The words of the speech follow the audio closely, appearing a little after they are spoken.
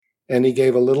And he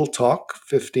gave a little talk,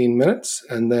 15 minutes,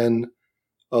 and then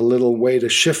a little way to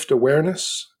shift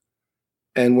awareness.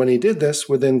 And when he did this,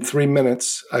 within 3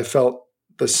 minutes, I felt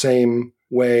the same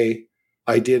way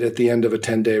I did at the end of a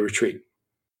 10-day retreat.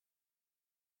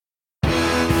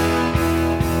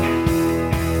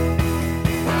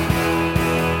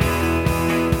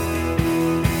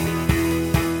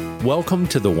 Welcome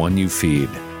to The One You Feed.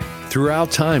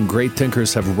 Throughout time, great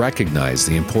thinkers have recognized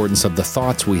the importance of the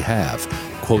thoughts we have.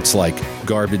 Quotes like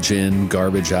garbage in,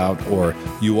 garbage out, or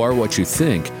you are what you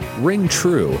think ring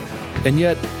true. And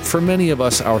yet, for many of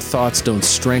us, our thoughts don't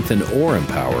strengthen or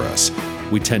empower us.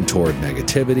 We tend toward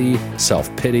negativity,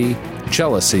 self-pity,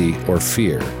 jealousy, or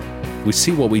fear. We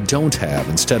see what we don't have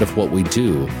instead of what we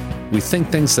do. We think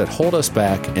things that hold us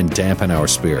back and dampen our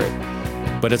spirit.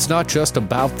 But it's not just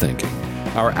about thinking.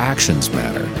 Our actions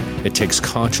matter. It takes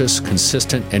conscious,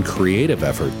 consistent, and creative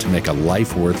effort to make a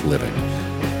life worth living.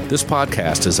 This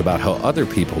podcast is about how other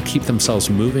people keep themselves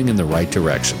moving in the right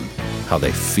direction, how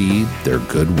they feed their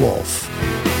good wolf.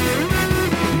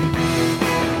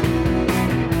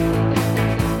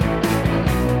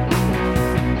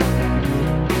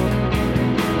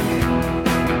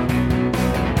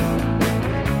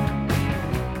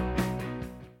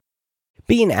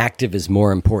 Being active is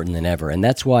more important than ever, and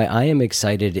that's why I am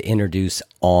excited to introduce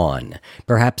On,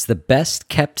 perhaps the best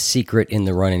kept secret in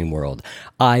the running world.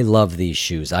 I love these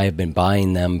shoes. I have been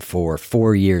buying them for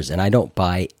 4 years, and I don't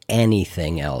buy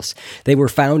anything else. They were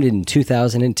founded in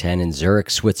 2010 in Zurich,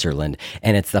 Switzerland,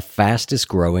 and it's the fastest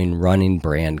growing running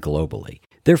brand globally.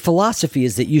 Their philosophy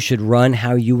is that you should run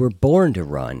how you were born to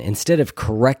run. Instead of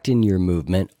correcting your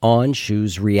movement, On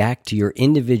shoes react to your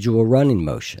individual running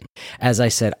motion. As I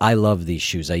said, I love these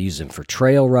shoes. I use them for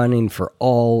trail running, for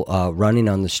all running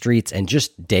on the streets, and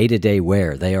just day-to-day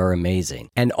wear. They are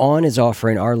amazing. And On is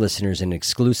offering our listeners an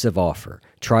exclusive offer.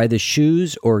 Try the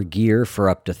shoes or gear for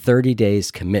up to 30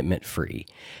 days commitment-free.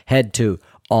 Head to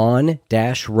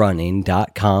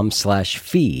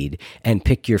on-running.com/feed and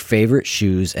pick your favorite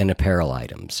shoes and apparel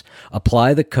items.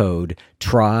 Apply the code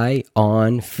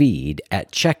TRYONFEED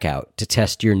at checkout to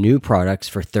test your new products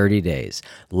for 30 days.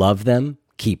 Love them,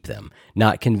 keep them.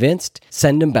 Not convinced?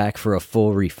 Send them back for a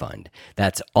full refund.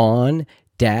 That's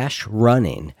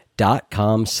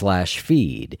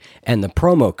on-running.com/feed and the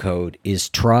promo code is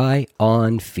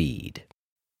TRYONFEED.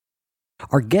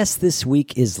 Our guest this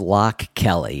week is Loch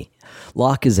Kelly.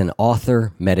 Loch is an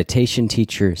author, meditation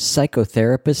teacher,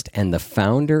 psychotherapist, and the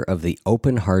founder of the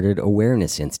Open-Hearted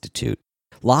Awareness Institute.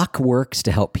 Loch works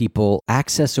to help people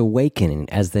access awakening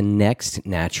as the next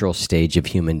natural stage of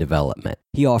human development.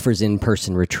 He offers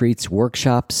in-person retreats,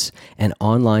 workshops, and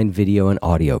online video and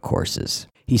audio courses.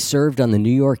 He served on the New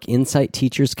York Insight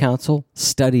Teachers Council,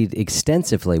 studied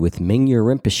extensively with Mingyur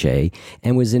Rinpoche,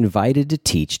 and was invited to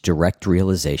teach Direct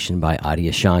Realization by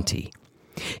Adyashanti.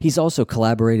 He's also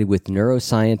collaborated with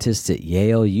neuroscientists at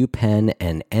Yale, UPenn,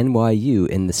 and NYU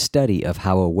in the study of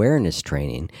how awareness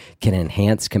training can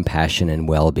enhance compassion and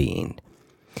well-being.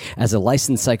 As a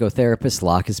licensed psychotherapist,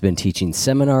 Loch has been teaching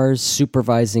seminars,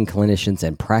 supervising clinicians,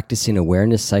 and practicing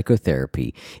awareness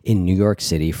psychotherapy in New York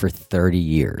City for 30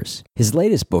 years. His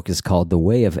latest book is called The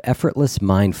Way of Effortless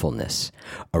Mindfulness,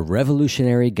 a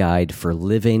revolutionary guide for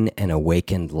living an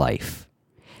awakened life.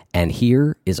 And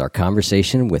here is our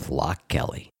conversation with Loch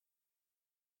Kelly.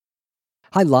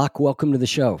 Hi, Loch. Welcome to the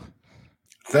show.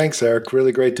 Thanks, Eric.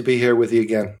 Really great to be here with you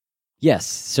again. Yes,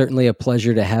 certainly a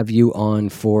pleasure to have you on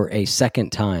for a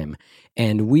second time.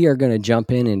 And we are going to jump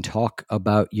in and talk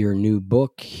about your new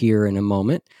book here in a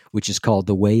moment, which is called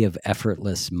The Way of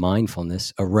Effortless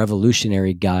Mindfulness, a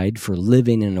revolutionary guide for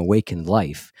living an awakened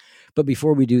life. But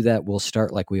before we do that, we'll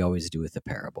start like we always do with a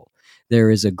parable. There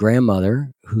is a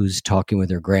grandmother who's talking with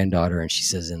her granddaughter, and she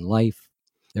says, in life,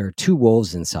 there are two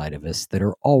wolves inside of us that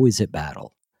are always at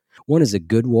battle. One is a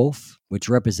good wolf, which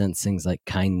represents things like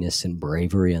kindness and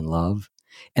bravery and love.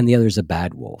 And the other is a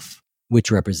bad wolf, which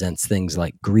represents things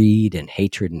like greed and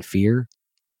hatred and fear.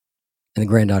 And the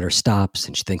granddaughter stops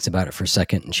and she thinks about it for a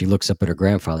second, and she looks up at her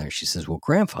grandfather and she says, well,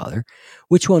 grandfather,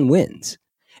 which one wins?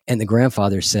 And the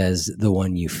grandfather says, the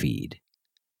one you feed.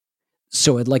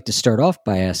 So I'd like to start off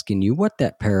by asking you what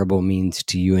that parable means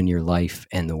to you in your life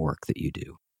and the work that you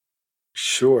do.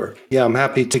 Sure. Yeah, I'm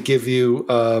happy to give you,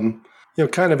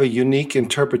 kind of a unique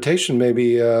interpretation,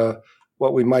 maybe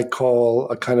what we might call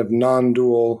a kind of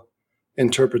non-dual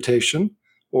interpretation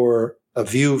or a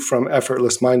view from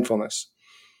effortless mindfulness.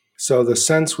 So the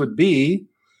sense would be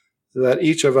that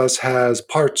each of us has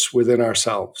parts within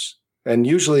ourselves, and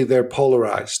usually they're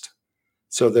polarized.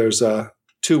 So there's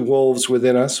two wolves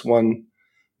within us. One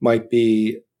might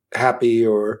be happy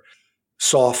or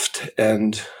soft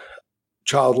and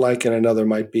childlike and another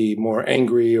might be more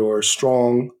angry or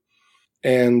strong.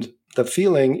 And the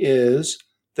feeling is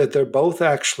that they're both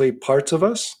actually parts of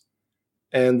us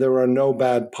and there are no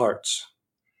bad parts.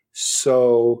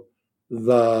 So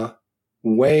the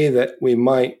way that we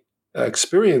might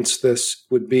experience this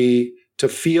would be to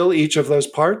feel each of those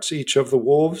parts, each of the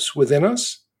wolves within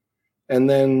us, and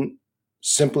then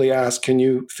simply ask, can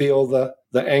you feel the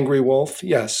angry wolf?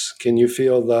 Yes. Can you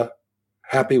feel the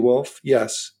happy wolf?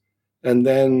 Yes. And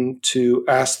then to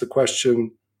ask the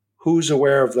question, who's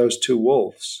aware of those two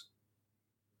wolves?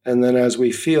 And then as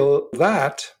we feel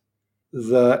that,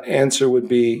 the answer would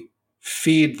be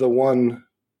feed the one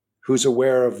who's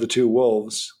aware of the two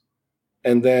wolves,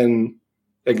 and then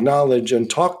acknowledge and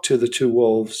talk to the two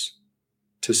wolves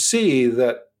to see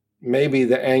that maybe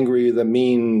the angry, the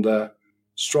mean, the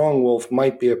strong wolf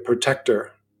might be a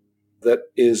protector that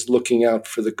is looking out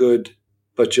for the good,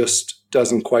 but just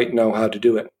doesn't quite know how to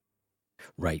do it.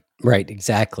 Right,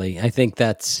 exactly. I think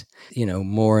that's,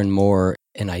 more and more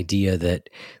an idea that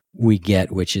we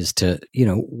get, which is to,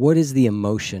 what is the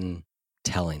emotion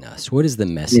telling us? What is the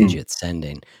message it's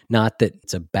sending? Not that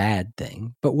it's a bad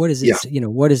thing, but what is it,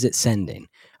 what is it sending?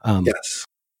 Yes.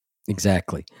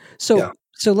 Exactly. So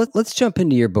let's jump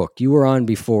into your book. You were on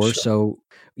before, Sure. so,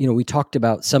 we talked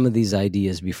about some of these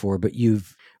ideas before, but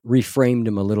you've reframed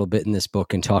them a little bit in this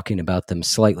book and talking about them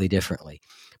slightly differently.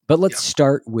 But let's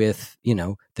start with,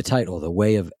 the title, The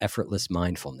Way of Effortless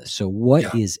Mindfulness. So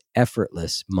what is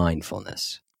effortless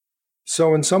mindfulness?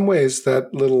 So in some ways,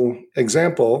 that little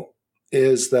example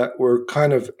is that we're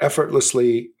kind of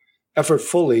effortfully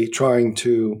trying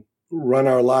to run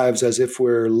our lives as if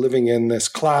we're living in this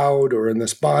cloud or in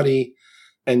this body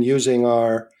and using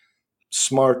our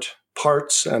smart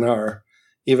parts and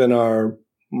even our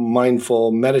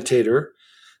mindful meditator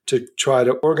to try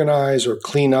to organize or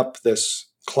clean up this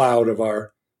cloud of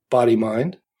our body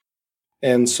mind.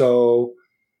 And so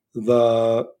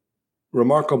the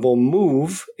remarkable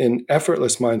move in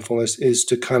effortless mindfulness is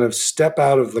to kind of step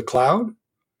out of the cloud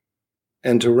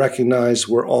and to recognize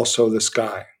we're also the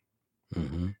sky.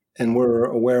 Mm-hmm. And we're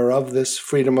aware of this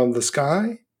freedom of the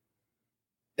sky.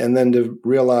 And then to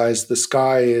realize the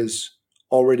sky is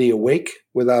already awake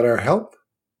without our help.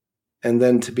 And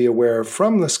then to be aware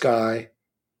from the sky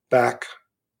back,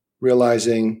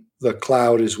 realizing the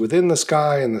cloud is within the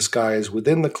sky and the sky is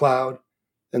within the cloud.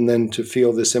 And then to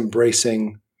feel this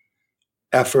embracing,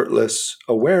 effortless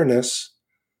awareness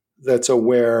that's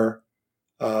aware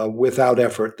without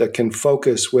effort, that can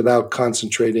focus without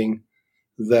concentrating,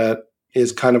 that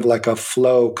is kind of like a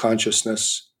flow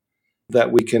consciousness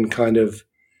that we can kind of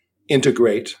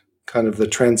integrate, kind of the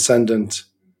transcendent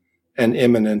and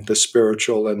immanent, the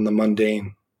spiritual and the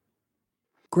mundane.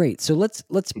 Great. So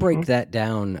let's break that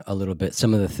down a little bit,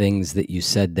 some of the things that you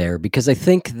said there, because I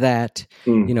think that,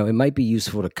 it might be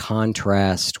useful to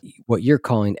contrast what you're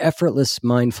calling effortless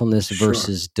mindfulness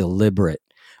versus deliberate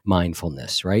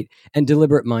mindfulness, right? And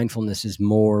deliberate mindfulness is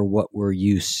more what we're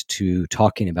used to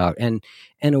talking about. And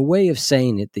a way of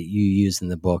saying it that you use in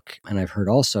the book, and I've heard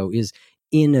also, is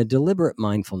in a deliberate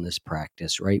mindfulness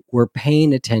practice, right? We're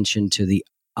paying attention to the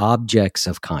objects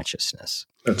of consciousness.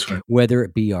 That's right. Whether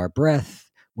it be our breath,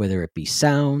 whether it be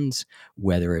sounds,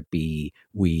 whether it be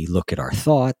we look at our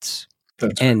thoughts.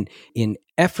 And in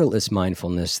effortless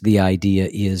mindfulness, the idea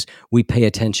is we pay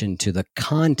attention to the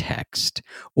context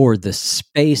or the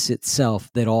space itself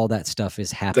that all that stuff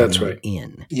is happening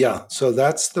in. Yeah, so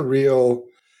that's the real,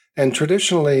 and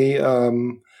traditionally,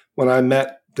 when I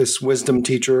met this wisdom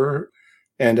teacher,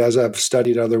 and as I've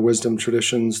studied other wisdom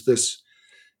traditions, this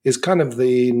is kind of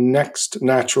the next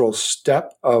natural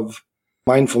step of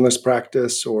mindfulness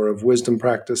practice or of wisdom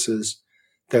practices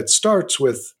that starts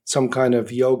with some kind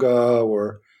of yoga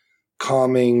or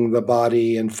calming the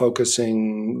body and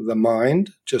focusing the mind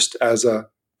just as a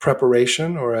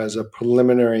preparation or as a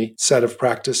preliminary set of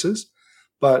practices.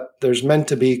 But there's meant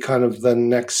to be kind of the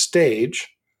next stage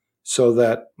so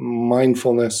that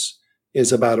mindfulness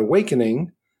is about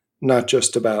awakening, not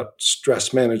just about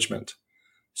stress management.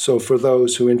 So for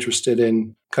those who are interested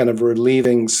in kind of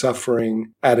relieving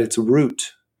suffering at its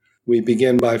root, we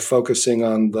begin by focusing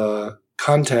on the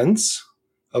contents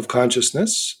of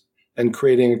consciousness and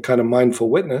creating a kind of mindful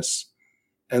witness.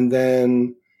 And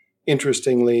then,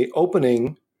 interestingly,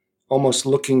 opening, almost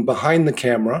looking behind the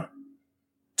camera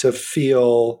to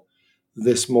feel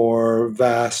this more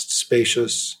vast,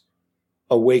 spacious,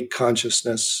 awake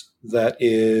consciousness that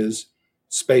is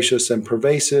spacious and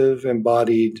pervasive,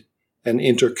 embodied and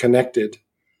interconnected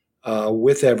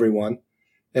with everyone.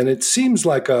 And it seems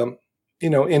like a,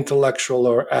 intellectual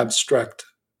or abstract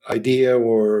idea,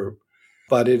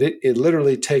 but it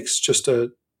literally takes just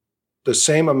a the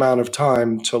same amount of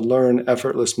time to learn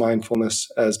effortless mindfulness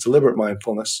as deliberate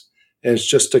mindfulness. And it's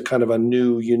just a kind of a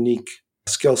new, unique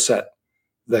skill set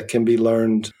that can be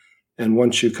learned. And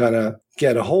once you kind of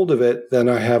get a hold of it, then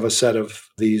I have a set of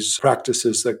these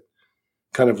practices that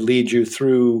kind of lead you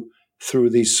through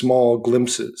these small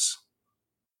glimpses.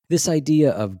 This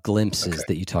idea of glimpses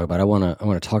that you talk about, I want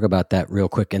to talk about that real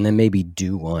quick and then maybe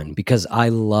do one, because I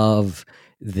love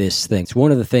this thing. It's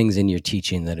one of the things in your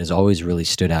teaching that has always really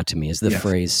stood out to me is the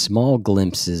phrase small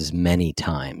glimpses many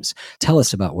times. Tell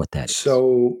us about what that is.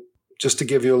 So just to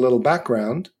give you a little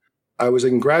background, I was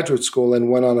in graduate school and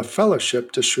went on a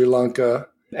fellowship to Sri Lanka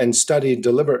and studied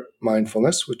deliberate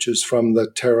mindfulness, which is from the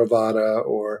Theravada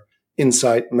or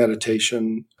insight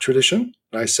meditation tradition.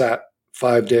 I sat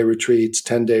 5-day retreats,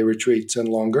 10-day retreats, and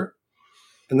longer.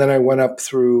 And then I went up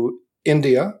through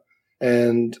India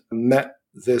and met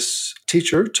this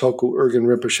teacher, Tulku Urgyen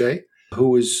Rinpoche, who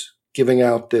was giving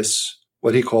out this,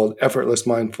 what he called effortless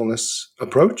mindfulness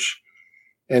approach.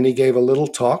 And he gave a little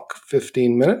talk,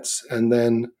 15 minutes, and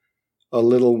then a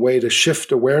little way to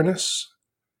shift awareness.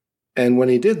 And when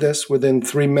he did this, within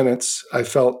 3 minutes, I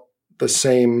felt the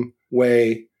same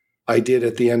way I did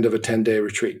at the end of a 10-day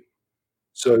retreat.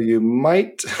 So you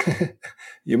might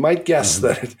guess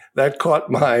that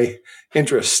caught my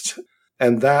interest.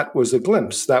 And that was a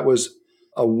glimpse. That was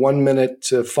a 1 minute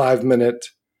to 5 minute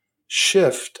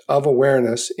shift of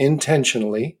awareness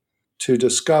intentionally to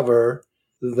discover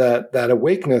that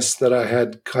awakeness that I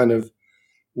had kind of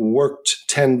worked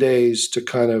 10 days to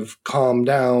kind of calm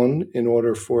down in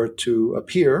order for it to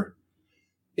appear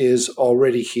is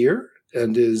already here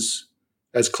and is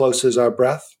as close as our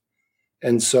breath.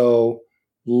 And so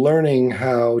learning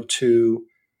how to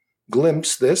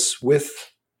glimpse this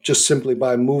with just simply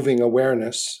by moving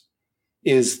awareness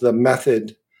is the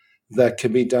method that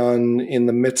can be done in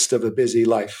the midst of a busy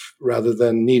life rather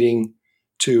than needing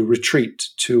to retreat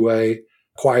to a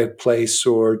quiet place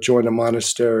or join a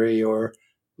monastery or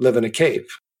live in a cave.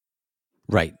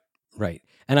 Right.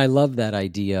 And I love that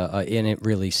idea, and it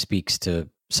really speaks to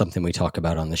something we talk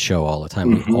about on the show all the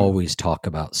time. Mm-hmm. We always talk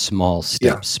about small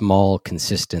steps, small,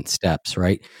 consistent steps,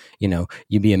 right?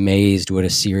 You'd be amazed what a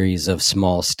series of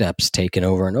small steps taken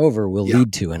over and over will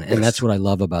lead to. And that's what I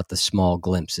love about the small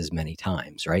glimpses many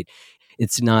times, right?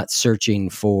 It's not searching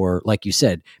for, like you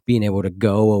said, being able to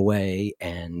go away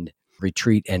and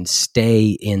retreat and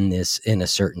stay in a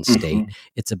certain state. Mm-hmm.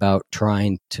 It's about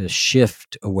trying to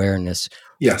shift awareness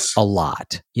a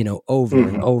lot, over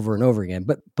mm-hmm. and over and over again,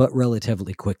 but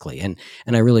relatively quickly. And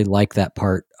I really like that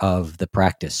part of the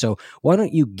practice. So why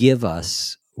don't you give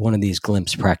us one of these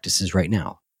glimpse practices right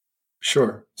now?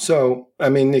 Sure. So,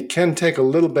 it can take a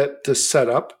little bit to set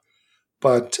up,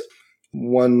 but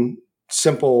one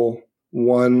simple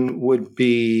one would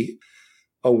be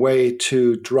a way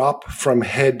to drop from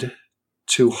head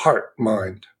to heart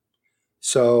mind.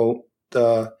 So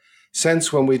the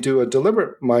sense when we do a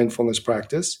deliberate mindfulness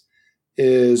practice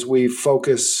is we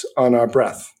focus on our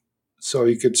breath. So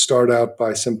you could start out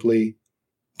by simply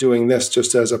doing this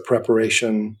just as a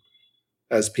preparation,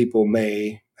 as people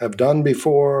may have done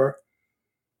before,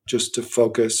 just to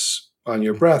focus on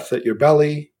your breath at your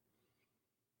belly.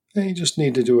 And you just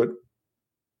need to do it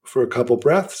for a couple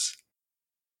breaths.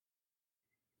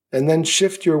 And then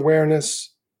shift your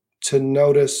awareness to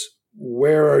notice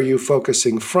where are you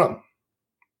focusing from.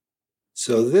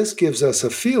 So this gives us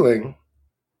a feeling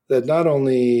that not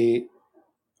only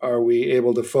are we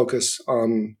able to focus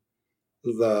on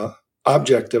the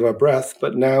object of our breath,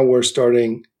 but now we're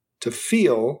starting to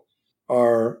feel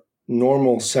our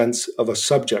normal sense of a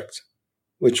subject,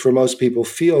 which for most people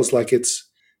feels like it's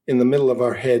in the middle of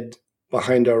our head,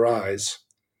 behind our eyes.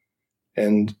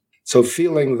 And so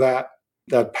feeling that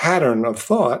pattern of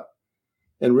thought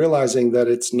and realizing that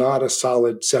it's not a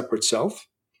solid separate self,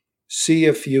 see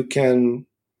if you can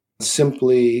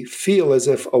simply feel as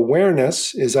if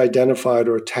awareness is identified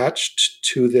or attached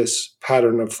to this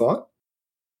pattern of thought.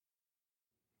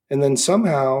 And then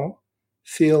somehow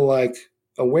feel like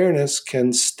awareness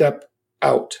can step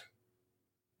out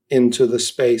into the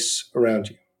space around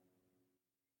you.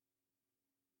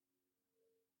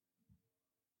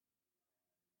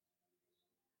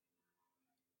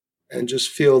 And just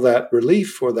feel that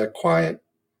relief or that quiet.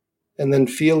 And then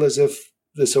feel as if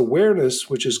this awareness,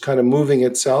 which is kind of moving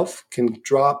itself, can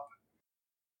drop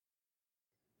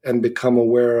and become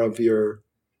aware of your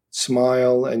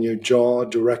smile and your jaw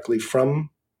directly from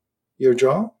your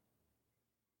jaw.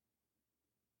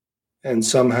 And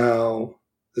somehow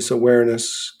this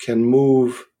awareness can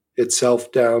move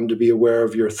itself down to be aware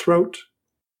of your throat,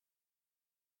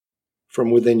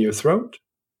 from within your throat.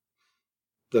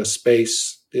 the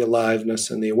space, the aliveness,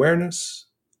 and the awareness,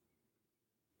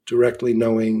 directly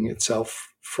knowing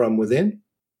itself from within.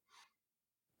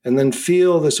 And then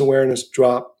feel this awareness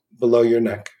drop below your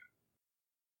neck,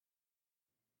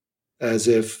 as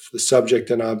if the subject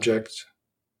and object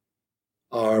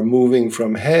are moving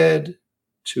from head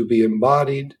to be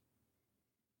embodied.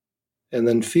 And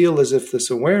then feel as if this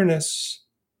awareness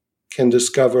can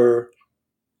discover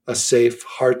a safe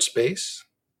heart space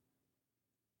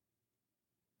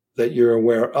that you're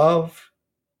aware of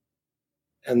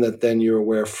and that then you're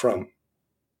aware from.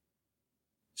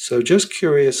 So just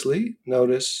curiously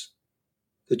notice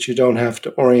that you don't have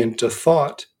to orient a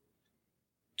thought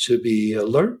to be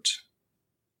alert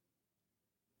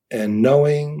and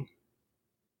knowing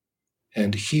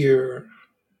and here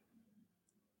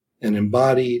and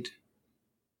embodied.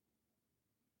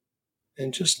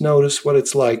 And just notice what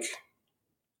it's like,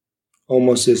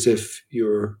 almost as if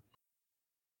you're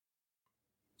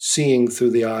seeing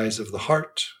through the eyes of the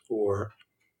heart or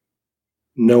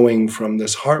knowing from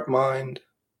this heart mind.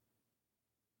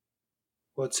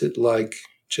 What's it like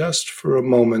just for a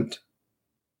moment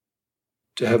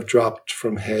to have dropped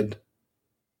from head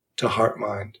to heart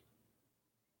mind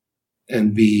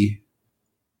and be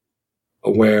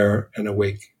aware and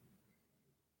awake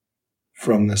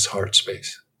from this heart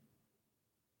space?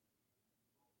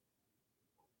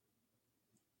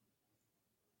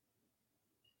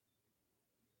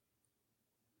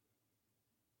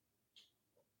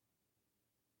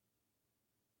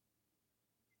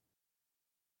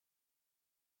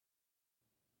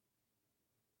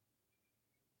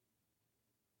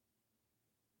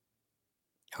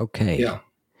 Okay. Yeah.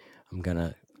 I'm going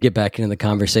to get back into the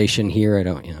conversation here. I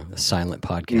don't, the silent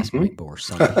podcast might bore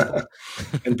some people.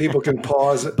 And people can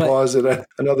pause it at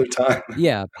another time.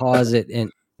 Yeah, pause it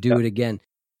and do it again.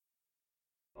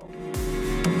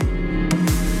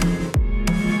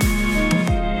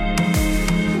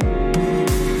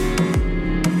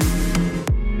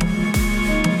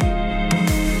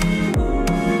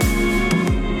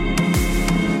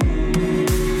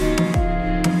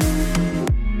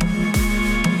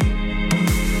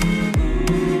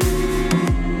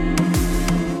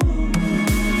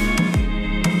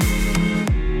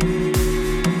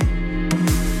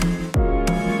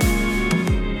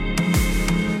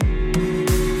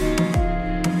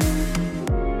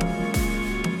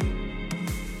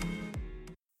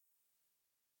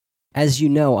 As you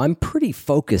know, I'm pretty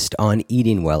focused on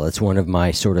eating well. It's one of my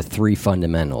sort of 3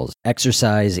 fundamentals: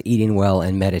 exercise, eating well,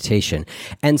 and meditation.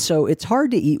 And so it's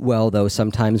hard to eat well, though,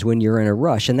 sometimes when you're in a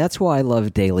rush, and that's why I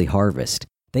love Daily Harvest.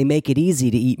 They make it easy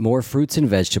to eat more fruits and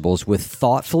vegetables with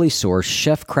thoughtfully sourced,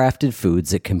 chef-crafted foods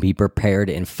that can be prepared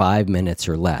in 5 minutes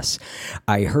or less.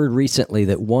 I heard recently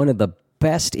that one of the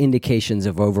best indications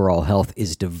of overall health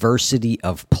is diversity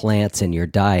of plants in your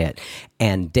diet.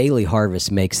 And Daily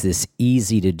Harvest makes this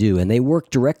easy to do. And they work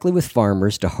directly with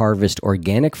farmers to harvest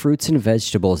organic fruits and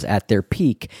vegetables at their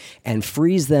peak and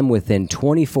freeze them within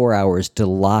 24 hours to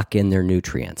lock in their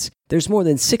nutrients. There's more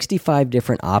than 65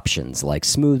 different options like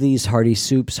smoothies, hearty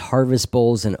soups, harvest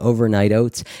bowls, and overnight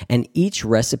oats, and each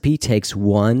recipe takes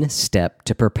 1 step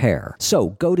to prepare.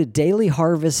 So go to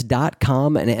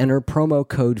dailyharvest.com and enter promo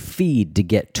code FEED to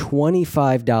get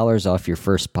 $25 off your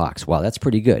first box. Wow, that's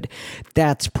pretty good.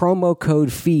 That's promo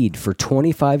code FEED for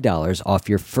 $25 off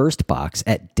your first box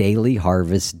at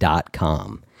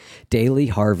dailyharvest.com.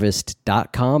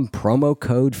 dailyharvest.com, promo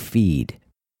code FEED.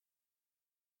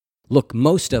 Look,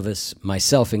 most of us,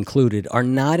 myself included, are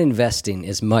not investing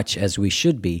as much as we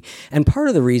should be. And part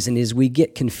of the reason is we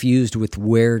get confused with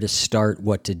where to start,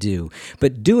 what to do.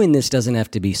 But doing this doesn't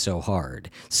have to be so hard.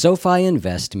 SoFi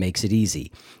Invest makes it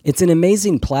easy. It's an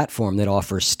amazing platform that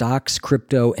offers stocks,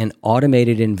 crypto, and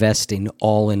automated investing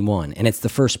all in one. And it's the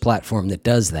first platform that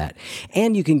does that.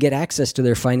 And you can get access to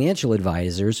their financial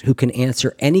advisors who can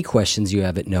answer any questions you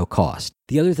have at no cost.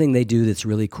 The other thing they do that's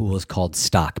really cool is called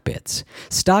Stock Bits.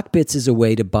 Stock Bits is a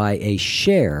way to buy a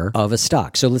share of a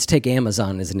stock. So let's take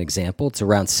Amazon as an example. It's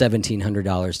around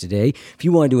 $1,700 today. If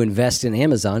you wanted to invest in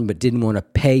Amazon but didn't want to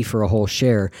pay for a whole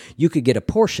share, you could get a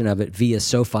portion of it via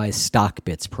SoFi's Stock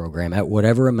Bits program at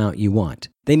whatever amount you want.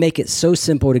 They make it so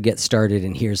simple to get started,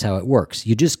 and here's how it works.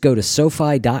 You just go to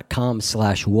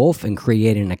SoFi.com/wolf and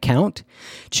create an account.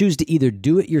 Choose to either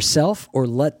do it yourself or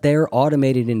let their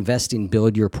automated investing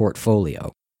build your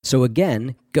portfolio. So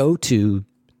again, go to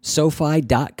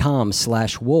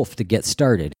SoFi.com/wolf to get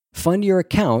started. Fund your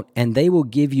account, and they will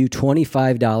give you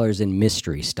 $25 in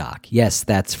mystery stock. Yes,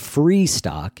 that's free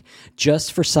stock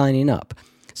just for signing up.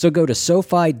 So go to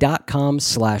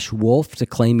SoFi.com/wolf to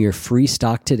claim your free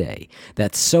stock today.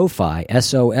 That's SoFi,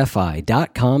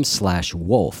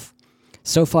 SoFi.com/wolf.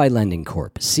 SoFi Lending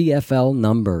Corp., CFL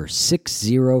number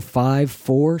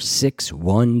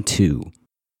 6054612.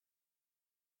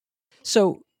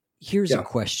 So here's a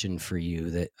question for you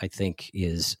that I think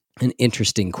is an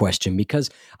interesting question, because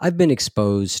I've been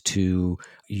exposed to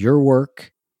your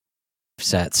work,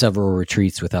 sat several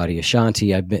retreats with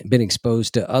Adyashanti. I've been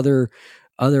exposed to other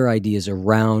ideas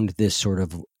around this sort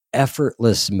of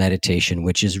effortless meditation,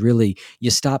 which is really you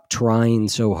stop trying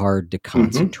so hard to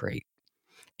concentrate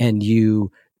and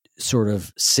you sort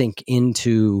of sink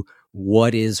into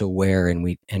what is aware,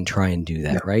 and try and do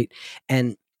that, right?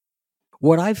 And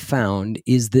what I've found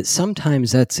is that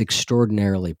sometimes that's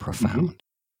extraordinarily profound.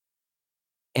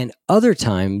 And other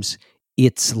times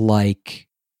it's like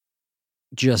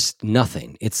just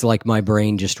nothing. It's like my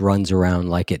brain just runs around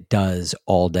like it does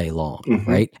all day long,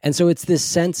 right? And so it's this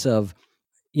sense of,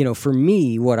 for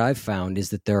me, what I've found is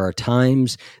that there are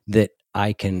times that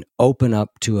I can open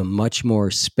up to a much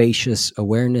more spacious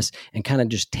awareness and kind of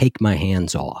just take my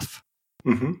hands off.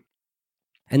 And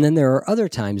then there are other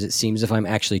times, it seems, if I'm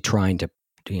actually trying to,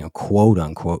 quote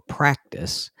unquote,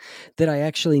 practice, that I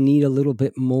actually need a little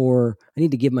bit more, I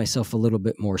need to give myself a little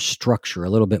bit more structure, a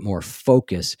little bit more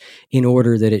focus in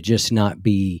order that it just not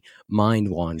be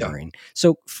mind wandering.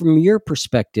 So from your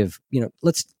perspective,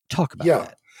 let's talk about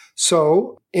that.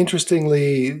 So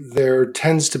interestingly, there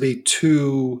tends to be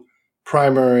two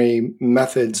primary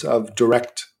methods of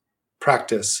direct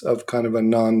practice of kind of a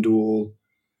non-dual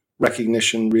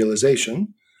recognition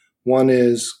realization. One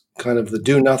is kind of the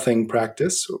do-nothing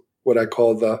practice, what I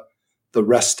call the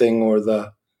resting or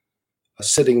the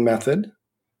sitting method,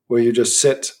 where you just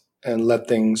sit and let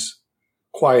things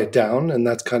quiet down. And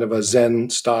that's kind of a Zen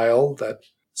style that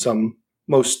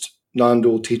most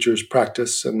non-dual teachers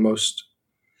practice and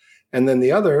then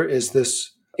the other is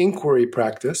this inquiry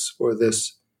practice or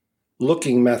this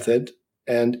looking method.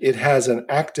 And it has an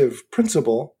active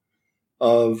principle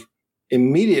of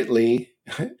immediately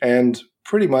and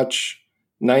pretty much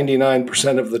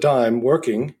 99% of the time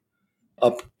working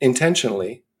up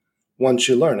intentionally once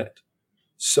you learn it.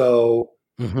 So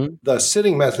the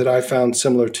sitting method I found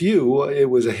similar to you. It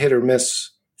was a hit or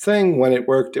miss thing. When it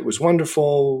worked, it was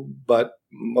wonderful, but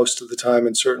most of the time,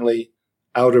 and certainly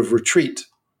out of retreat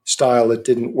style, it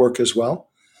didn't work as well.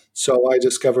 So I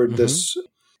discovered this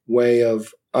way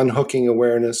of unhooking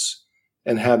awareness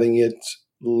and having it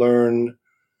learn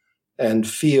and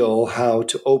feel how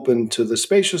to open to the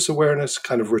spacious awareness,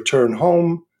 kind of return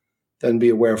home, then be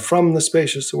aware from the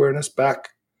spacious awareness back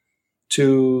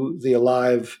to the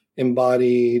alive,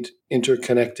 embodied,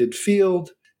 interconnected field.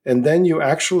 And then you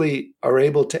actually are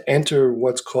able to enter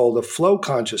what's called a flow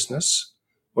consciousness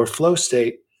or flow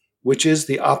state, which is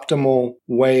the optimal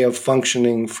way of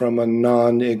functioning from a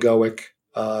non-egoic,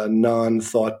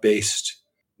 non-thought-based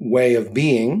way of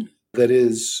being that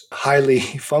is highly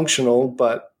functional,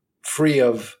 but free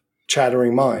of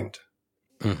chattering mind.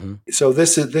 So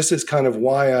this is kind of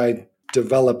why I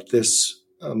developed this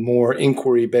more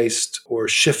inquiry-based or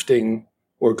shifting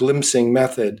or glimpsing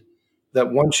method,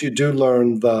 that once you do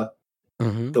learn the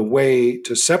way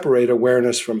to separate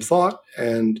awareness from thought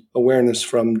and awareness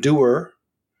from doer,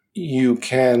 you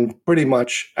can pretty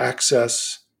much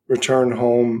access, return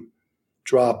home,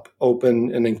 drop,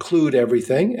 open, and include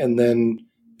everything, and then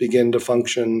begin to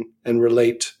function and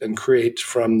relate and create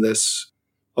from this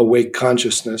awake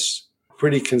consciousness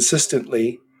pretty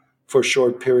consistently for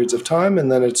short periods of time, and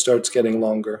then it starts getting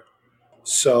longer.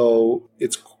 So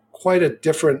it's quite a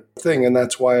different thing, and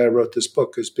that's why I wrote this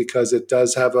book, is because it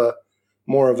does have a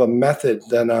more of a method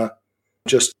than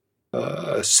just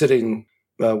sitting,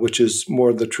 which is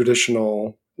more the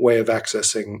traditional way of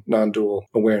accessing non-dual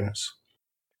awareness.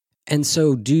 And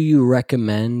so do you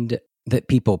recommend that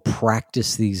people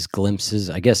practice these glimpses?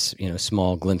 I guess,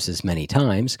 small glimpses many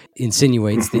times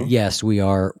insinuates that, yes, we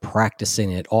are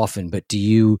practicing it often, but do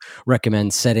you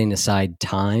recommend setting aside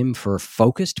time for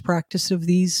focused practice of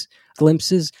these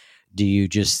glimpses? Do you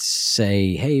just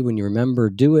say, hey, when you remember,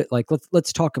 do it? Like,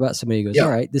 let's talk about somebody who goes, all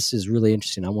right, this is really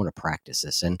interesting. I want to practice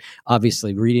this. And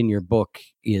obviously reading your book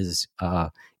is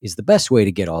the best way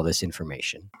to get all this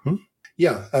information.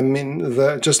 Yeah, I mean,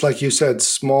 just like you said,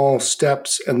 small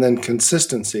steps and then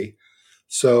consistency.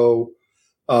 So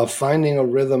finding a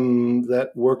rhythm that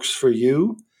works for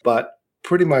you, but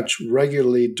pretty much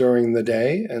regularly during the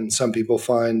day. And some people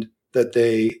find that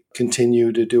they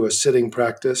continue to do a sitting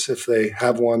practice if they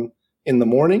have one in the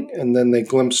morning, and then they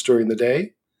glimpse during the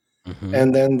day.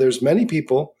 And then there's many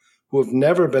people who have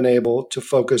never been able to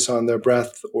focus on their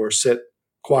breath or sit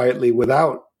quietly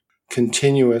without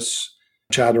continuous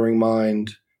chattering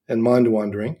mind and mind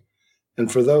wandering. And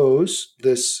for those,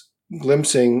 this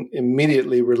glimpsing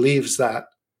immediately relieves that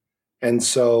And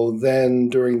so then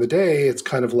during the day, it's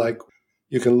kind of like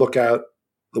you can look out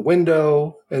the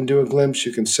window and do a glimpse.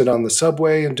 You can sit on the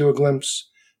subway and do a glimpse.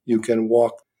 You can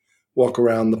walk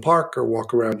around the park or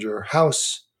walk around your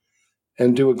house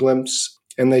and do a glimpse.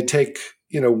 And they take,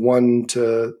 1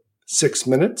 to 6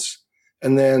 minutes.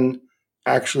 And then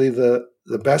actually the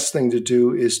best thing to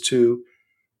do is to,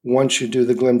 once you do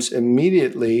the glimpse,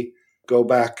 immediately go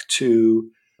back to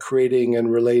creating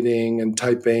and relating and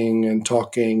typing and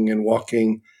talking and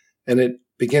walking. And it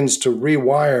begins to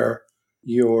rewire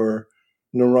your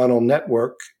neuronal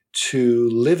network to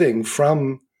living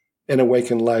from an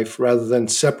awakened life rather than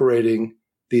separating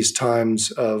these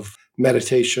times of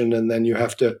meditation. And then you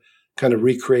have to kind of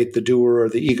recreate the doer or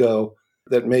the ego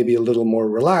that may be a little more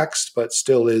relaxed, but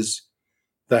still is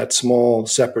that small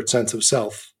separate sense of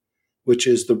self, which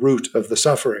is the root of the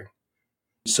suffering.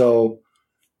 So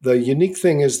the unique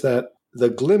thing is that the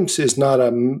glimpse is not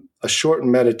a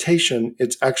shortened meditation.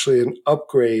 It's actually an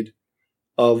upgrade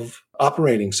of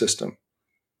operating system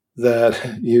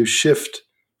that you shift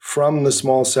from the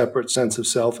small separate sense of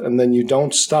self, and then you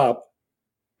don't stop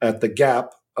at the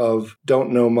gap of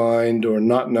don't know mind or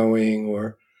not knowing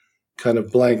or kind of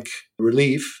blank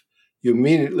relief. You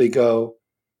immediately go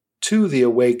to the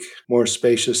awake, more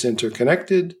spacious,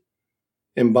 interconnected,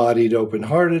 embodied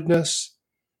open-heartedness,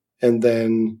 and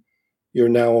then you're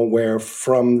now aware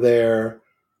from there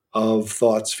of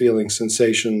thoughts, feelings,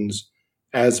 sensations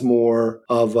as more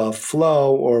of a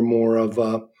flow or more of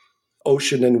a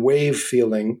ocean and wave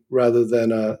feeling rather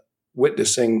than a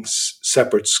witnessing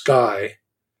separate sky.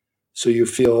 So you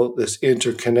feel this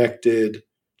interconnected,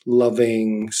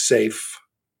 loving, safe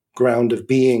ground of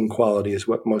being quality is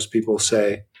what most people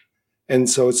say. And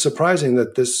so it's surprising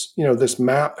that this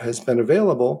map has been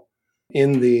available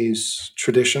in these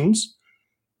traditions.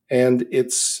 And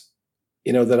it's,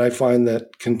 that I find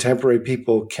that contemporary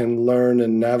people can learn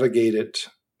and navigate it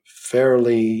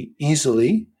fairly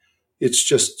easily. It's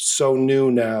just so new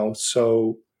now,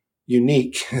 so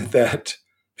unique that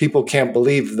people can't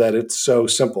believe that it's so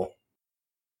simple.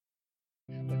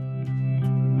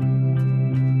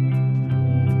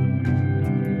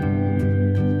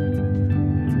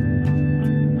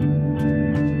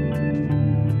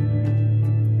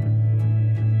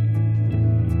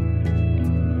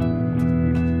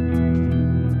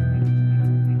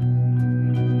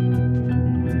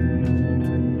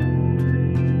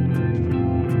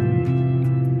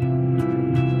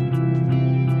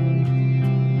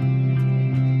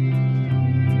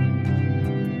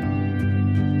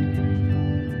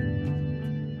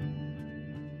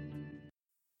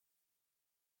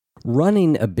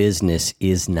 Running a business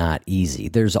is not easy.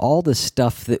 There's all the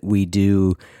stuff that we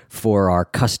do for our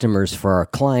customers, for our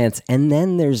clients, and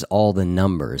then there's all the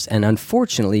numbers. And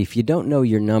unfortunately, if you don't know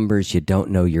your numbers, you don't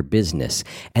know your business.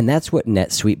 And that's what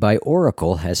NetSuite by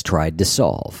Oracle has tried to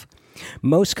solve.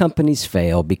 Most companies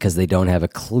fail because they don't have a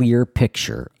clear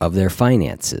picture of their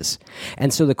finances.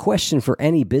 And so the question for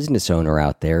any business owner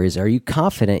out there is, are you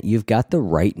confident you've got the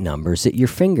right numbers at your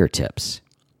fingertips?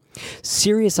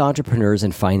 Serious entrepreneurs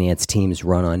and finance teams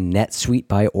run on NetSuite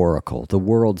by Oracle, the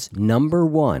world's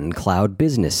 #1 cloud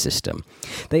business system.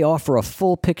 They offer a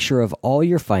full picture of all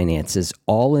your finances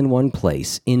all in one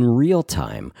place in real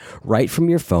time, right from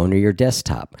your phone or your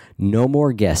desktop. No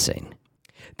more guessing.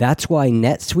 That's why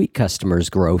NetSuite customers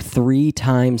grow 3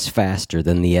 times faster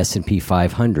than the S&P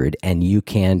 500, and you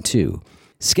can too.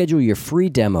 Schedule your free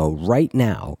demo right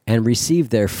now and receive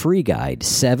their free guide,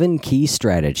 7 Key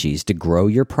Strategies to Grow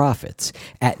Your Profits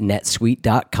at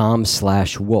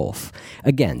netsuite.com/wolf.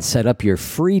 Again, set up your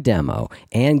free demo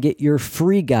and get your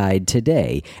free guide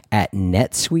today at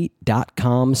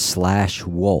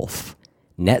netsuite.com/wolf.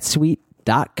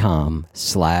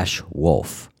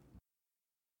 netsuite.com/wolf.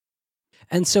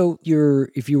 And so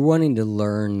if you're wanting to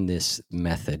learn this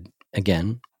method,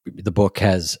 again, the book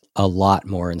has a lot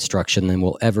more instruction than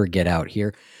we'll ever get out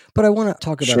here. But I want to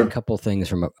talk about a couple things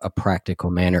from a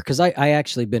practical manner, because I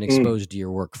actually been exposed to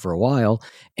your work for a while,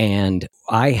 and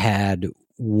I had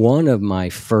one of my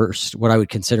first, what I would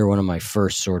consider one of my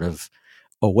first sort of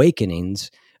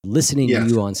awakenings, listening to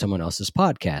you on someone else's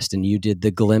podcast. And you did the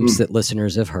glimpse that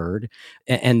listeners have heard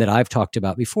and that I've talked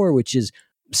about before, which is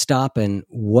stop and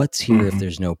what's here if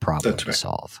there's no problem to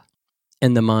solve.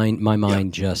 And my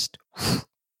mind just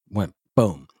went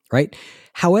boom, right?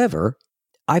 However,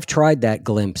 I've tried that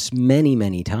glimpse many,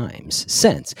 many times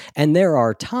since. And there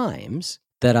are times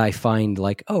that I find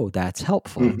like, oh, that's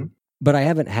helpful. But I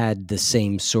haven't had the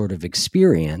same sort of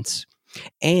experience.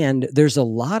 And there's a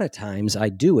lot of times I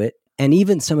do it. And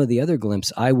even some of the other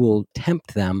glimpses, I will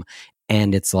tempt them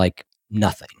and it's like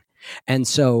nothing. And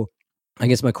so I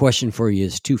guess my question for you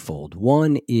is twofold.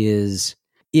 One is,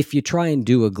 if you try and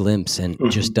do a glimpse and it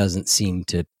just doesn't seem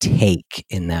to take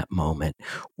in that moment,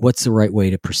 what's the right way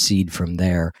to proceed from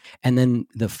there? And then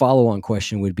the follow-on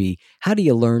question would be, how do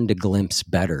you learn to glimpse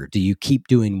better? Do you keep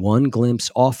doing one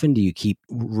glimpse often? Do you keep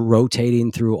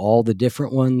rotating through all the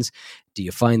different ones? Do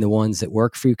you find the ones that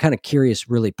work for you? Kind of curious,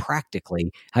 really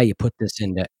practically, how you put this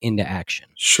into action.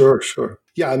 Sure, sure.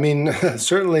 Yeah, I mean,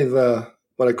 certainly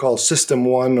what I call system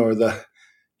one, or the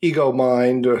ego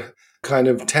mind, kind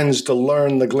of tends to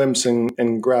learn the glimpse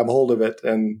and grab hold of it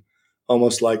and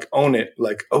almost like own it.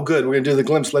 Like, oh, good, we're gonna do the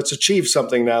glimpse. Let's achieve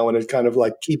something now, and it kind of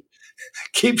like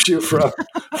keeps you from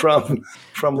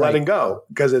Right. letting go,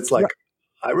 because it's like,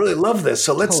 I really love this,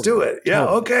 so let's do it. Yeah,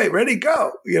 okay, ready,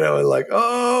 go. And like,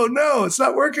 oh no, it's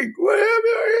not working.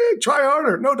 Try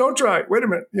harder. No, don't try. Wait a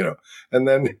minute. And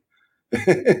then.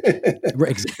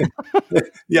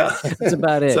 Yeah, that's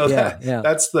about it. So yeah.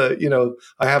 That's I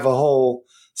have a whole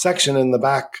section in the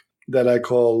back that I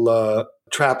call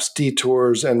traps,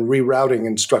 detours, and rerouting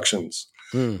instructions.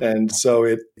 And so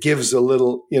it gives a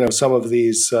little, some of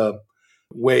these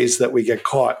ways that we get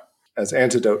caught as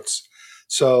antidotes.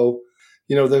 So,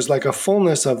 there's like a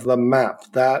fullness of the map.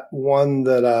 That one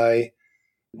that I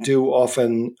do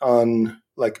often on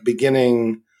like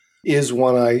beginning is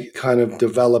one I kind of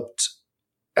developed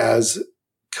as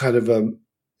kind of a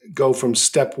go from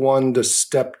step one to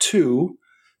step two,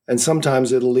 and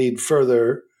sometimes it'll lead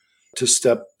further to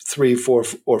step 3, 4,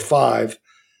 or 5,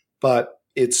 but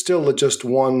it's still just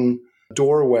one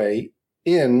doorway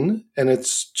in, and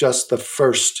it's just the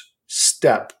first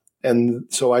step. And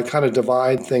so I kind of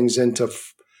divide things into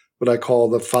what I call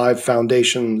the 5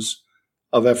 foundations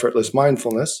of effortless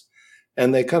mindfulness,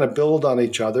 and they kind of build on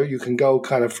each other. You can go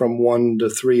kind of from 1 to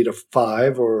 3 to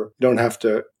 5, or you don't have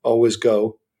to always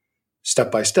go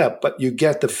step by step, but you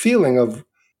get the feeling of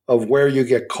where you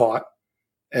get caught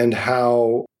and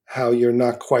how you're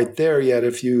not quite there yet.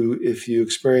 If you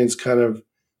experience kind of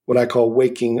what I call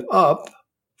waking up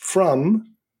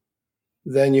from,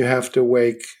 then you have to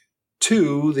wake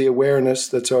to the awareness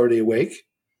that's already awake,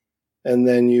 and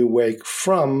then you wake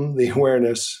from the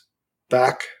awareness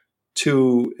back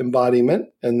to embodiment,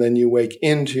 and then you wake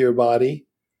into your body,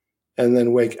 and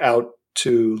then wake out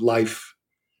to life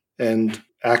and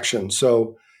action.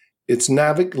 So it's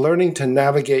learning to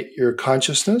navigate your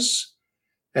consciousness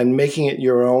and making it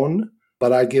your own.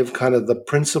 But I give kind of the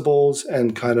principles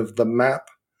and kind of the map.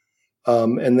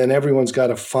 And then everyone's got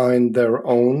to find their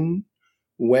own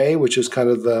way, which is kind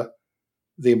of the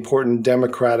important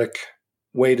democratic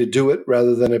way to do it,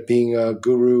 rather than it being a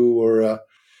guru or a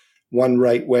one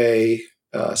right way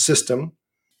system.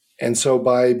 And so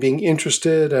by being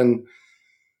interested and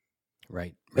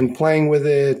playing with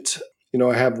it,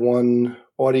 I have one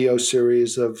audio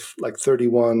series of like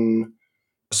 31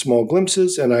 small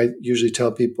glimpses, and I usually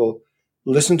tell people,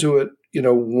 listen to it,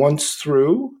 once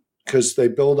through, because they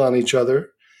build on each other,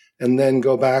 and then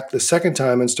go back the second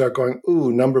time and start going,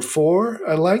 ooh, number 4,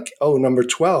 I like. Oh, number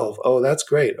 12. Oh, that's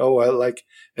great. Oh, I like.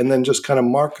 And then just kind of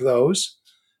mark those,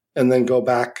 and then go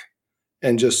back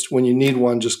and just, when you need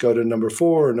one, just go to number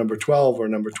 4 or number 12 or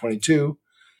number 22,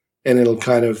 and it'll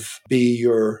kind of be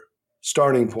your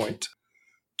starting point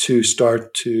to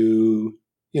start to,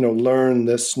 learn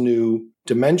this new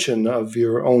dimension of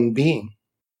your own being.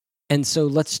 And so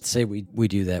let's say we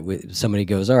do that. Somebody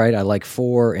goes, all right, I like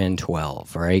 4 and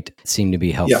 12, right? Seem to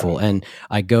be helpful. Yeah. And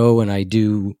I go and I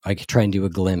try and do a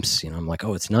glimpse. I'm like,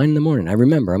 oh, it's 9 in the morning. I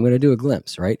remember I'm going to do a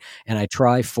glimpse, right? And I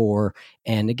try 4.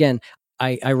 And again,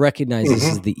 I recognize this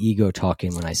is the ego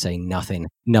talking when I say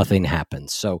nothing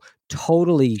happens. So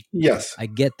totally, yes, I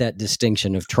get that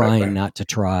distinction of trying not to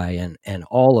try and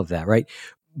all of that, right?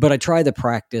 But I try the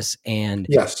practice, and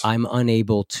I'm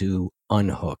unable to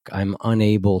unhook.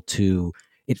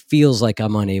 It feels like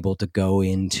I'm unable to go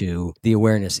into the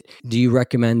awareness. Do you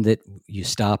recommend that you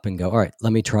stop and go, all right,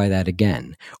 let me try that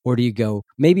again? Or do you go,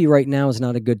 maybe right now is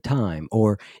not a good time?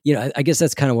 Or, I guess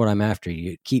that's kind of what I'm after.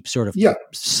 You keep sort of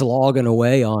slogging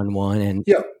away on one. And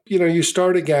you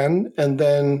start again, and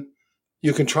then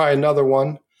you can try another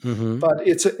one. But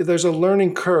there's a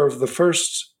learning curve. The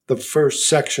first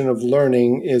section of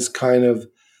learning is kind of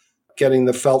getting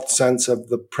the felt sense of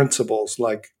the principles,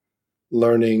 like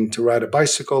learning to ride a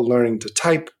bicycle, learning to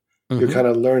type. You're kind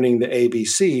of learning the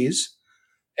ABCs,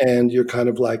 and you're kind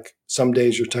of like, some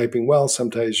days you're typing well, some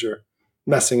days you're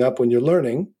messing up when you're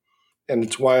learning. And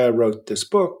it's why I wrote this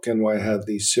book and why I have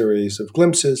these series of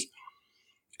glimpses,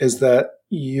 is that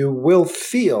you will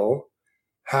feel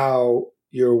how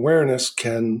your awareness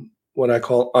can, what I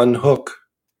call, unhook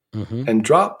and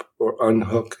drop, or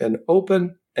unhook and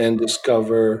open and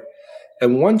discover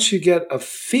And once you get a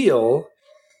feel,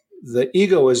 the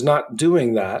ego is not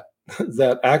doing that,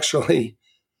 that actually,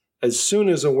 as soon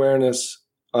as awareness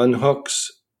unhooks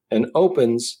and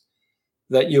opens,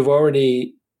 that you've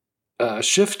already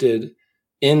shifted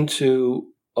into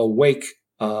awake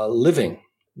living.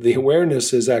 The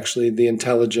awareness is actually the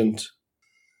intelligent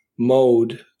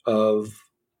mode of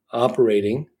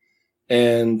operating.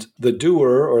 And the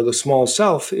doer or the small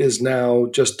self is now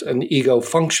just an ego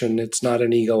function. It's not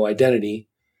an ego identity.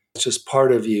 It's just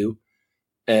part of you.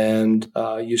 And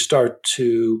you start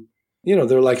to,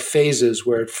 they're like phases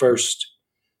where at first,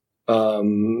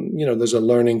 there's a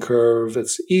learning curve.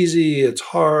 It's easy, it's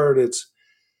hard,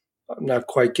 I'm not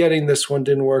quite getting this one,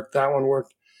 didn't work, that one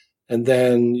worked. And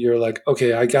then you're like,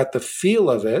 okay, I got the feel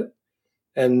of it.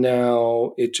 And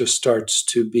now it just starts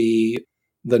to be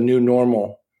the new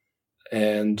normal.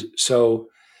 And so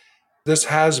this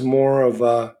has more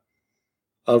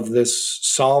of this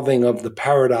solving of the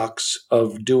paradox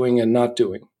of doing and not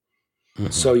doing.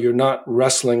 Mm-hmm. So you're not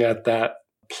wrestling at that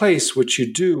place, which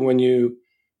you do when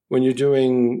you're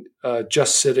doing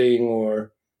just sitting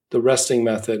or the resting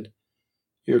method.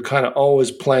 You're kind of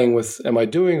always playing with, am I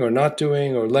doing or not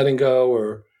doing or letting go,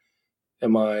 or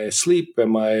am I asleep?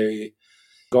 Am I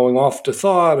going off to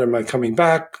thought? Am I coming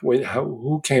back? Wait,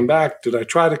 who came back? Did I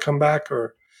try to come back?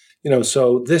 Or,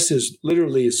 so this is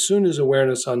literally as soon as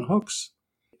awareness unhooks,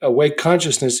 awake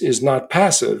consciousness is not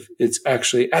passive. It's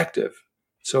actually active.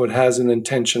 So it has an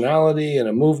intentionality and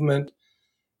a movement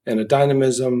and a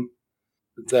dynamism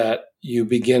that you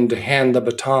begin to hand the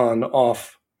baton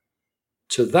off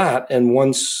to that. And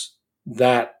once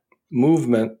that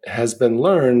movement has been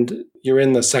learned, you're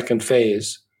in the second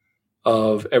phase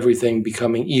of everything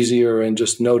becoming easier and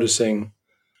just noticing,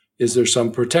 is there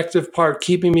some protective part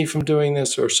keeping me from doing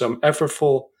this, or some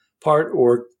effortful part,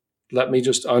 or let me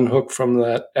just unhook from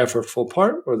that effortful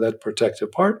part or that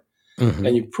protective part. Mm-hmm.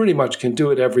 And you pretty much can do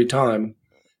it every time,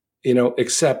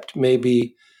 except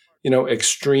maybe,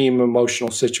 extreme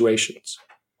emotional situations.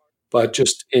 But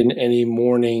just in any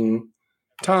morning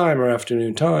time or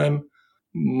afternoon time,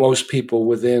 most people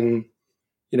within,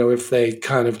 if they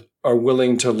kind of are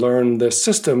willing to learn this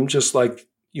system, just like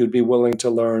you'd be willing to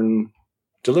learn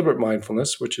deliberate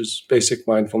mindfulness, which is basic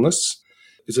mindfulness,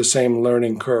 is the same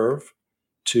learning curve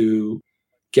to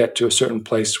get to a certain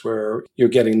place where you're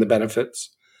getting the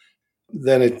benefits.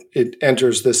 Then it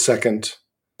enters the second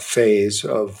phase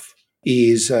of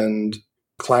ease and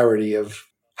clarity of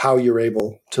how you're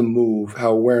able to move,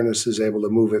 how awareness is able to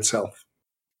move itself.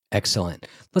 Excellent.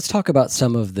 Let's talk about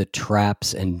some of the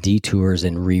traps and detours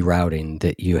and rerouting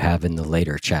that you have in the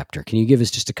later chapter. Can you give us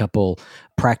just a couple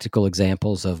practical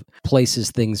examples of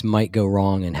places things might go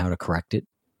wrong and how to correct it?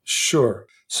 Sure.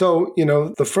 So,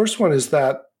 the first one is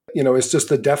that, it's just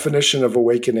the definition of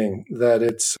awakening, that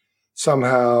it's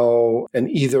somehow an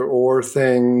either or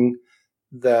thing,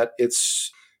 that it's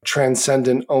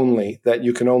transcendent only, that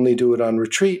you can only do it on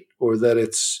retreat, or that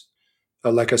it's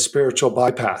like a spiritual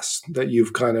bypass, that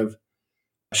you've kind of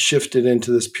shifted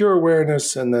into this pure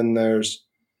awareness. And then there's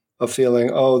a feeling,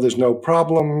 oh, there's no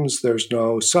problems, there's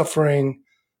no suffering,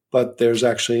 but there's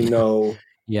actually no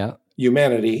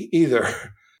humanity either.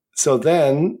 So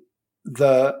then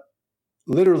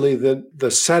literally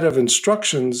the set of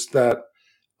instructions that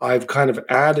I've kind of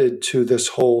added to this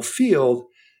whole field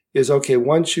is, okay,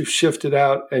 once you've shifted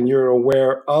out and you're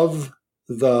aware of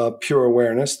the pure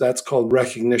awareness, that's called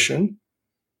recognition.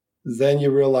 Then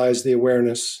you realize the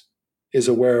awareness is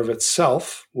aware of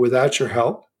itself without your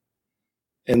help.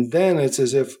 And then it's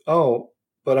as if, oh,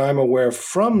 but I'm aware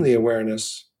from the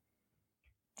awareness.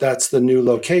 That's the new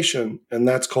location, and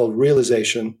that's called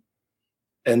realization.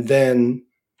 And then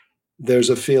there's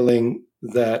a feeling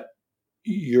that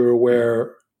you're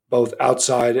aware both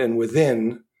outside and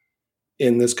within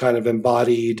in this kind of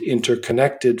embodied,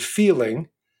 interconnected feeling.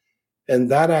 And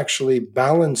that actually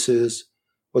balances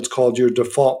what's called your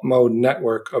default mode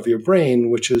network of your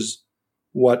brain, which is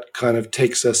what kind of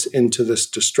takes us into this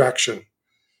distraction.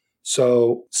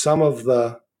 So some of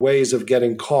the ways of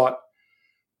getting caught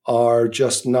are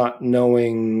just not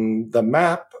knowing the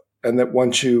map. And that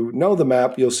once you know the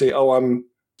map, you'll say, oh, I'm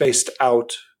spaced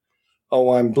out.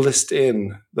 Oh, I'm blissed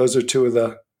in. Those are two of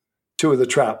the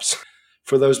traps.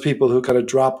 For those people who kind of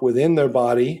drop within their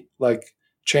body, like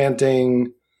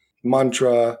chanting,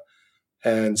 mantra,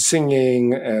 and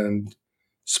singing and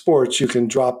sports, you can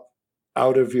drop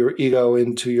out of your ego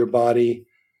into your body,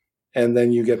 and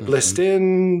then you get blissed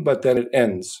in, but then it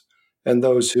ends. And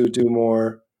those who do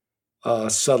more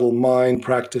subtle mind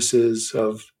practices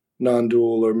of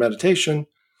non-dual or meditation,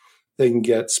 they can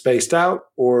get spaced out,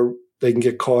 or they can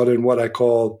get caught in what I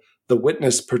call the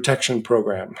witness protection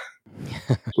program.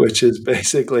 which is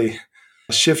basically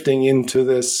shifting into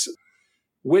this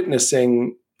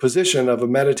witnessing position of a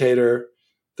meditator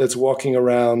that's walking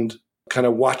around kind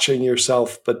of watching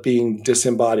yourself, but being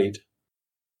disembodied.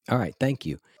 All right, thank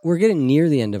you. We're getting near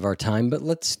the end of our time, but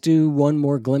let's do one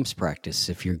more glimpse practice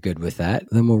if you're good with that.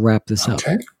 Then we'll wrap this up.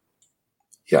 Okay.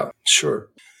 Yeah, sure.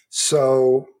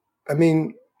 So, why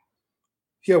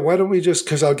don't we just,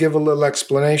 because I'll give a little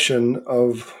explanation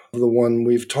of the one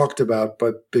we've talked about,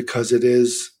 but because it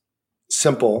is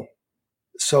simple.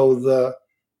 So the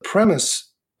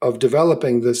premise of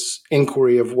developing this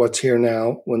inquiry of what's here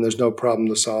now when there's no problem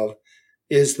to solve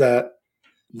is that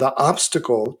the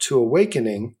obstacle to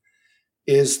awakening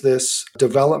is this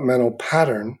developmental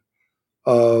pattern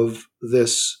of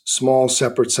this small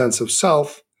separate sense of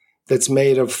self that's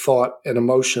made of thought and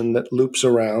emotion that loops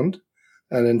around.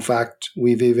 And in fact,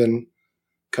 we've even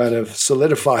kind of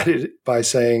solidified it by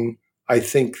saying, I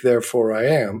think, therefore I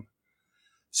am.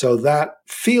 So that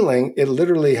feeling, it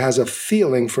literally has a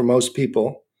feeling for most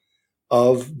people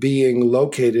of being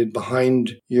located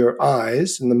behind your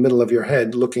eyes in the middle of your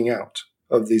head, looking out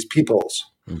of these peepholes.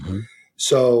 Mm-hmm.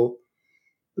 So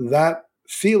that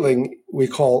feeling we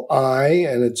call I,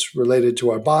 and it's related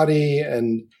to our body.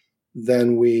 And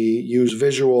then we use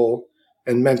visual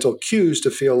and mental cues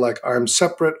to feel like I'm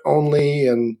separate only.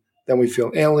 And then we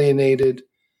feel alienated.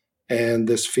 And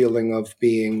this feeling of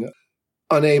being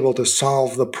unable to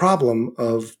solve the problem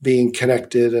of being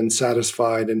connected and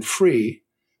satisfied and free,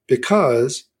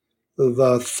 because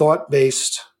the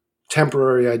thought-based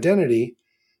temporary identity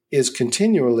is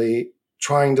continually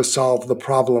trying to solve the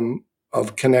problem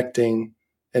of connecting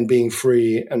and being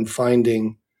free and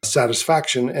finding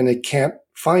satisfaction, and it can't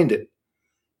find it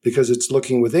because it's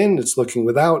looking within, it's looking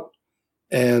without.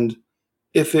 And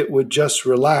if it would just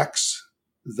relax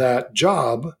that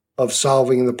job of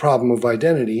solving the problem of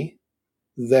identity,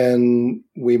 then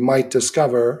we might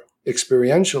discover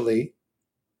experientially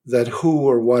that who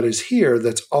or what is here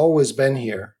that's always been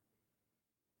here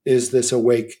is this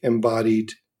awake,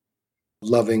 embodied,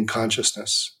 loving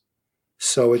consciousness.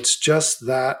 So it's just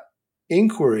that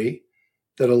inquiry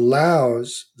that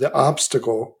allows the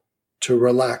obstacle to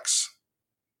relax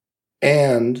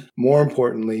and, more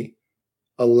importantly,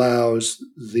 allows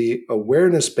the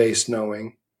awareness-based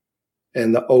knowing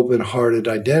and the open-hearted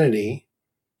identity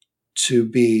to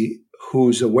be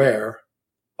who's aware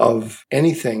of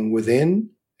anything within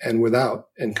and without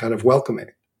and kind of welcoming.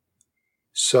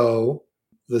 So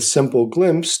the simple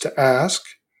glimpse to ask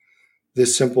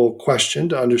this simple question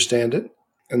to understand it,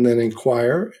 and then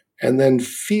inquire, and then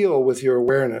feel with your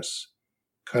awareness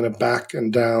kind of back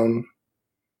and down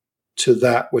to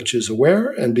that which is aware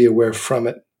and be aware from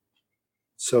it.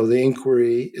 So the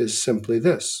inquiry is simply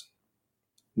this: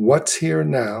 what's here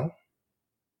now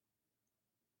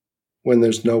when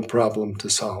there's no problem to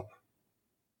solve?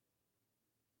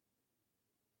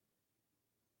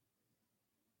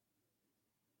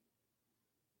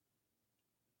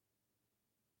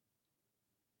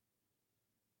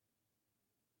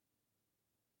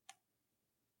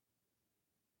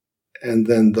 And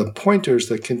then the pointers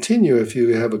that continue, if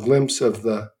you have a glimpse of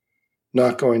the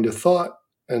not going to thought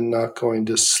and not going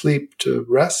to sleep to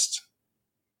rest,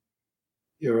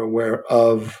 you're aware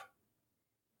of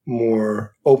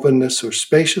more openness or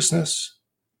spaciousness,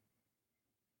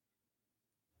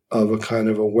 of a kind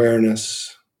of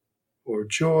awareness or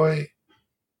joy.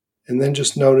 And then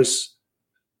just notice,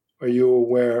 are you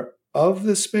aware of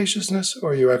this spaciousness,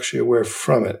 or are you actually aware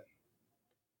from it?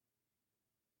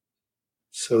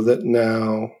 So that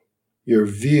now your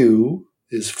view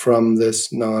is from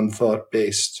this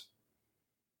non-thought-based,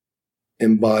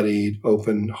 embodied,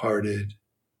 open-hearted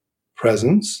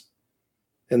presence.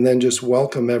 And then just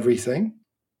welcome everything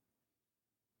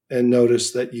and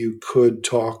notice that you could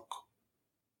talk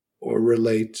or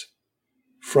relate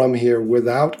from here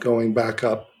without going back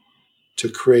up to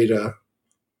create a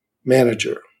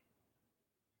manager.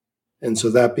 And so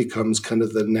that becomes kind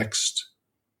of the next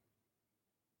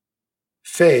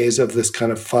phase of this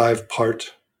kind of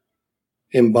 5-part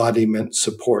embodiment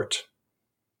support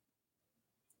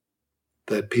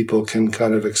that people can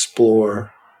kind of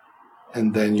explore.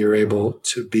 And then you're able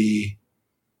to be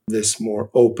this more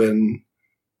open,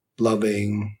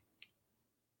 loving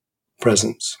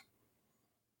presence.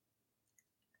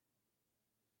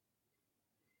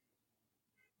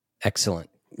 Excellent.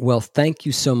 Well, thank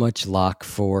you so much, Loch,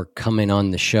 for coming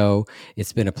on the show.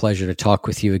 It's been a pleasure to talk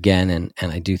with you again.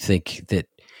 And I do think that,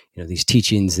 these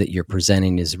teachings that you're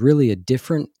presenting is really a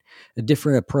different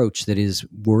approach that is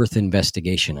worth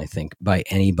investigation, I think, by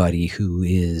anybody who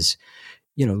is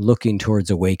looking towards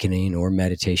awakening or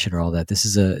meditation or all that. This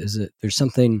is there's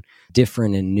something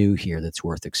different and new here that's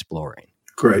worth exploring.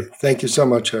 Great. Thank you so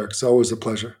much, Eric. It's always a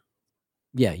pleasure.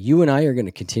 Yeah, you and I are going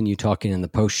to continue talking in the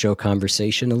post-show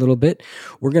conversation a little bit.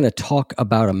 We're going to talk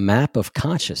about a map of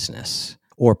consciousness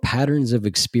or patterns of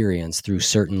experience through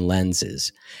certain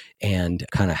lenses and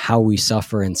kind of how we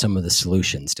suffer and some of the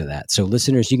solutions to that. So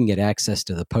listeners, you can get access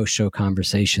to the post-show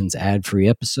conversations, ad-free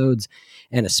episodes,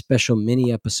 and a special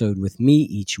mini episode with me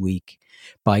each week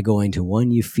by going to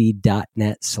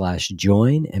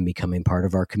oneyoufeed.net/join and becoming part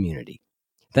of our community.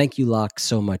 Thank you, Loch,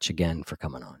 so much again for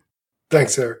coming on.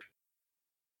 Thanks, Eric.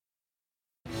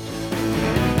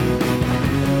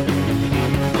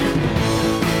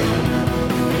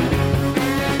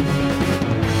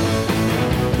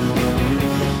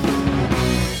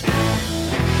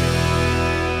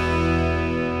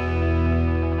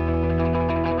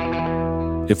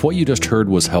 If what you just heard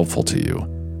was helpful to you,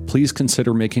 please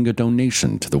consider making a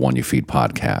donation to the One You Feed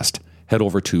podcast. Head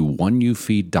over to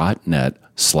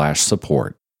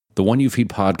oneyoufeed.net/support. The One You Feed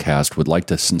podcast would like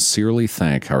to sincerely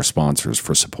thank our sponsors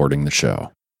for supporting the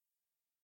show.